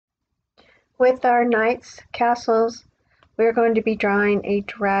With our knights castles, we're going to be drawing a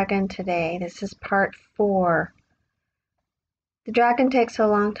dragon today. This is part 4. The dragon takes a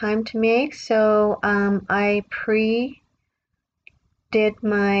long time to make, so I did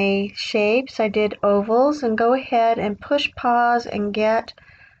my shapes. I did ovals, and go ahead and push pause and get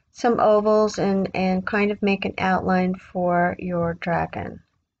some ovals and kind of make an outline for your dragon.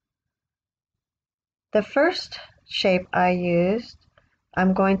 The first shape I used,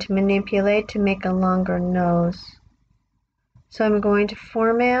 I'm going to manipulate to make a longer nose. So I'm going to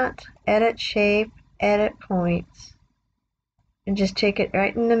format, edit shape, edit points, and just take it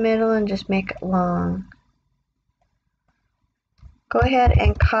right in the middle and just make it long. Go ahead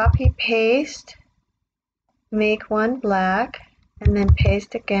and copy paste, make one black, and then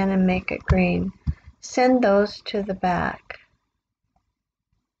paste again and make it green. Send those to the back.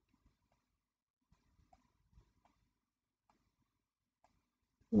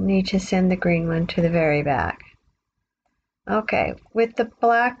 You need to send the green one to the very back. Okay, with the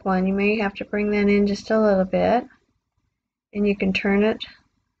black one, you may have to bring that in just a little bit, and you can turn it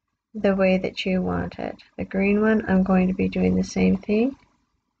the way that you want it. The green one, I'm going to be doing the same thing.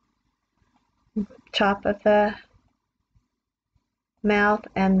 Top of the mouth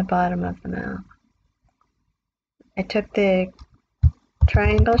and the bottom of the mouth. I took the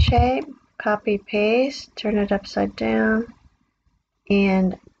triangle shape, copy paste, turn it upside down,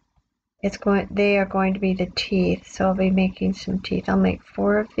 and they are going to be the teeth, so I'll be making some teeth. I'll make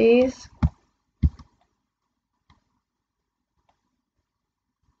 4 of these.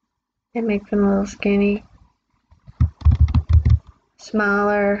 And make them a little skinny,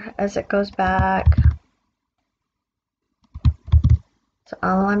 smaller as it goes back. So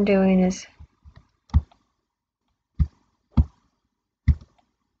all I'm doing is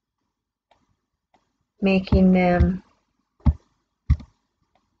making them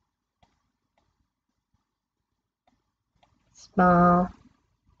small.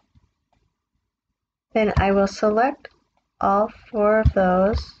 Then I will select all 4 of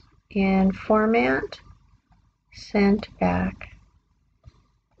those and format, send back.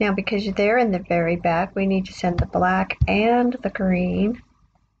 Now because they're in the very back, we need to send the black and the green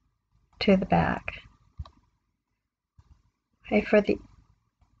to the back. Okay,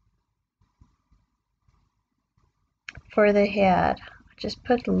 for the head, just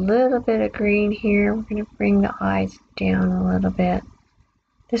put a little bit of green here. We're going to bring the eyes down a little bit.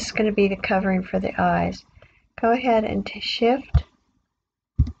 This is going to be the covering for the eyes. Go ahead and shift.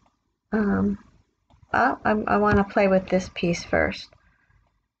 I want to play with this piece first.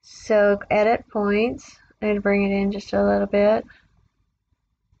 So edit points. I'm going to bring it in just a little bit.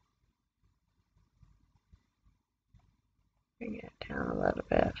 Bring it down a little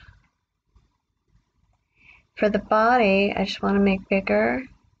bit. For the body, I just want to make bigger.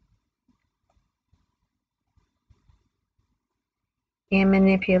 And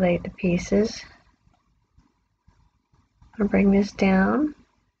manipulate the pieces. I'll bring this down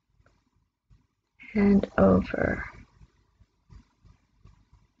and over.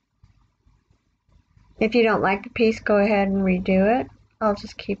 If you don't like the piece, go ahead and redo it. I'll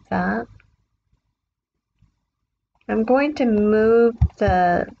just keep that. I'm going to move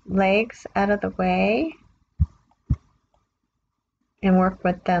the legs out of the way and work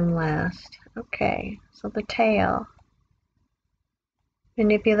with them last. Okay, so the tail.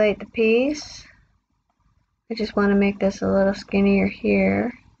 Manipulate the piece. I just want to make this a little skinnier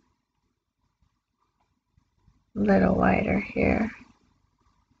here. A little wider here.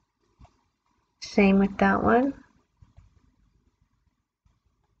 Same with that one.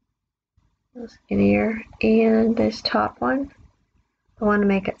 A little skinnier. And this top one, I want to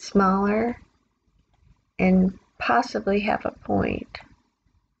make it smaller and possibly have a point.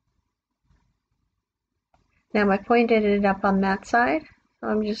 Now I pointed it up on that side, so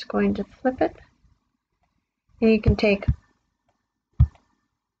I'm just going to flip it. And you can take,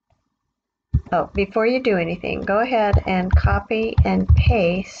 before you do anything, go ahead and copy and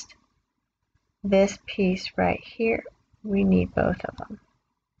paste this piece right here. We need both of them.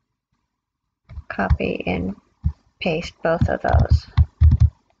 Copy and paste both of those.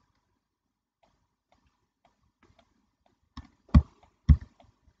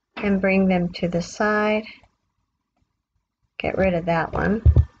 And bring them to the side. Get rid of that one.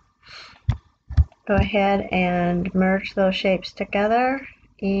 Go ahead and merge those shapes together,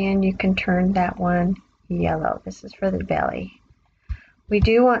 and you can turn that one yellow. This is for the belly. We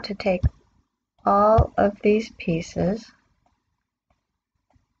do want to take all of these pieces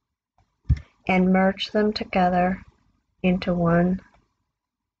and merge them together into one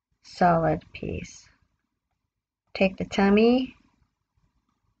solid piece. Take the tummy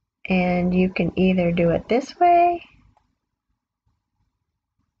And you can either do it this way,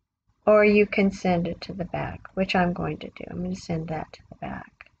 or you can send it to the back, which I'm going to do. I'm going to send that to the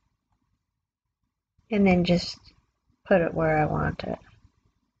back. And then just put it where I want it.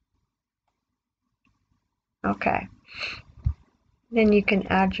 Okay. Then you can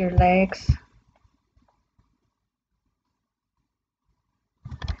add your legs.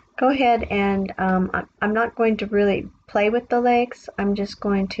 Go ahead and I'm not going to really play with the legs. I'm just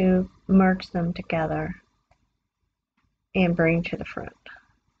going to merge them together and bring to the front.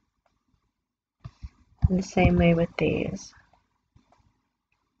 And the same way with these.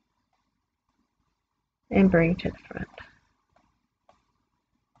 And bring to the front.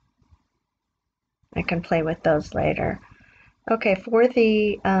 I can play with those later. Okay, for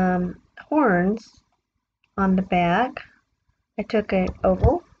the horns on the back, I took an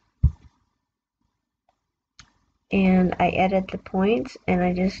oval and I added the points, and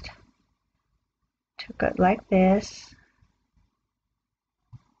I just took it like this.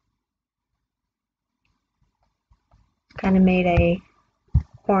 Kind of made a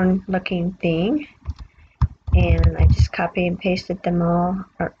horn looking thing, and I just copy and pasted them all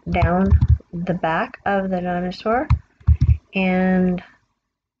down the back of the dinosaur and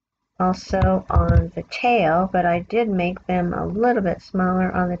also on the tail, but I did make them a little bit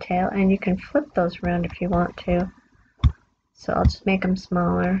smaller on the tail, and you can flip those around if you want to. So I'll just make them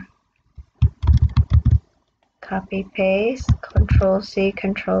smaller. Copy, paste, Control C,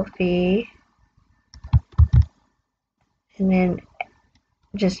 Control V, and then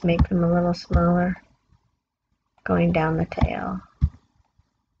just make them a little smaller going down the tail.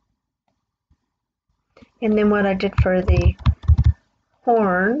 And then what I did for the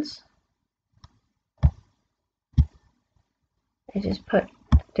horns, I just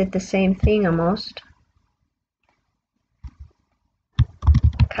did the same thing almost.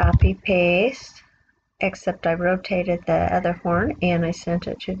 Copy, paste, except I rotated the other horn and I sent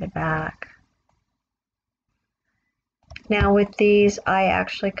it to the back. Now with these, I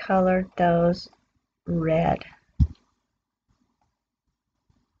actually colored those red,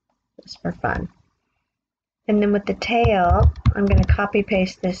 just for fun. And then with the tail, I'm going to copy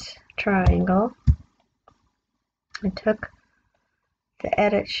paste this triangle. I took the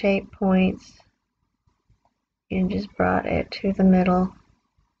edit shape points and just brought it to the middle,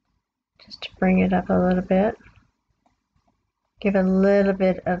 just to bring it up a little bit. Give a little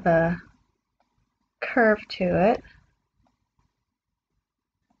bit of a curve to it,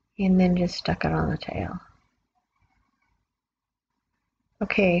 and then just stuck it on the tail.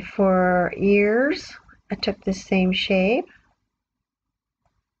 Okay, for ears, I took the same shape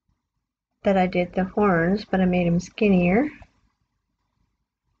that I did the horns, but I made them skinnier.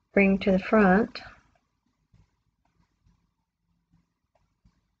 Bring to the front.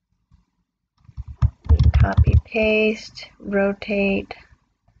 Copy, paste, rotate,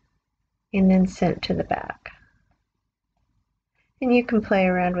 and then send to the back. And you can play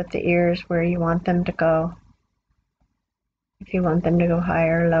around with the ears where you want them to go, if you want them to go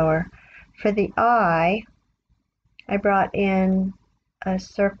higher or lower. For the eye, I brought in a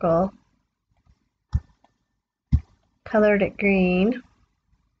circle, colored it green,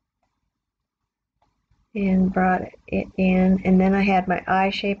 and brought it in, and then I had my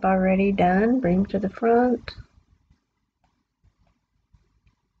eye shape already done. Bring to the front.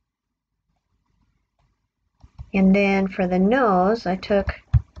 And then for the nose, I took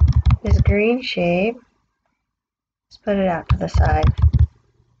this green shape, just put it out to the side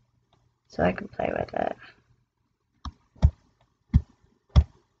so I can play with it.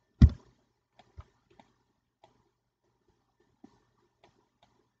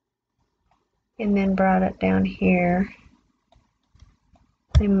 And then brought it down here.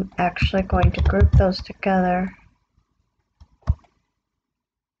 I'm actually going to group those together.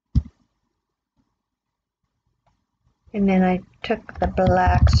 And then I took the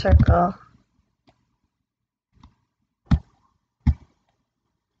black circle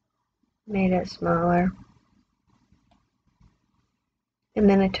made it smaller. And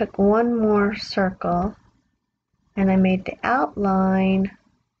then I took one more circle and I made the outline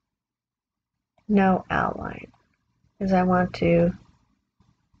no outline, because I want to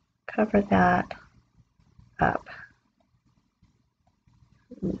cover that up.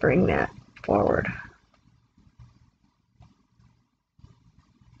 Bring that forward.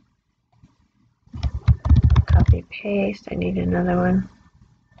 Copy, paste. I need another one.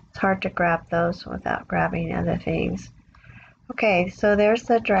 It's hard to grab those without grabbing other things. Okay, so there's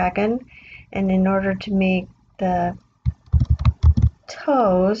the dragon, and in order to make the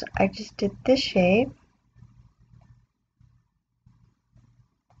toes, I just did this shape.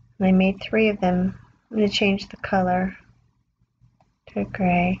 I made 3 of them. I'm going to change the color to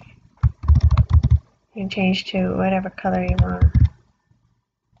gray. You can change to whatever color you want.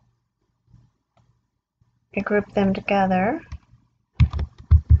 I grouped them together,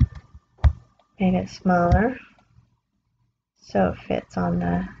 made it smaller so it fits on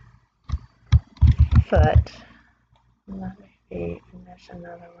the foot. Another feet, and there's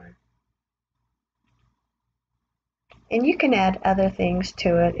another one. And you can add other things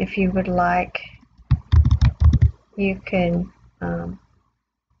to it if you would like. You can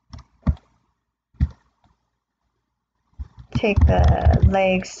take the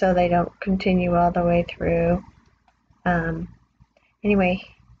legs so they don't continue all the way through. Anyway,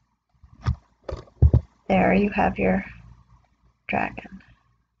 there you have your dragon.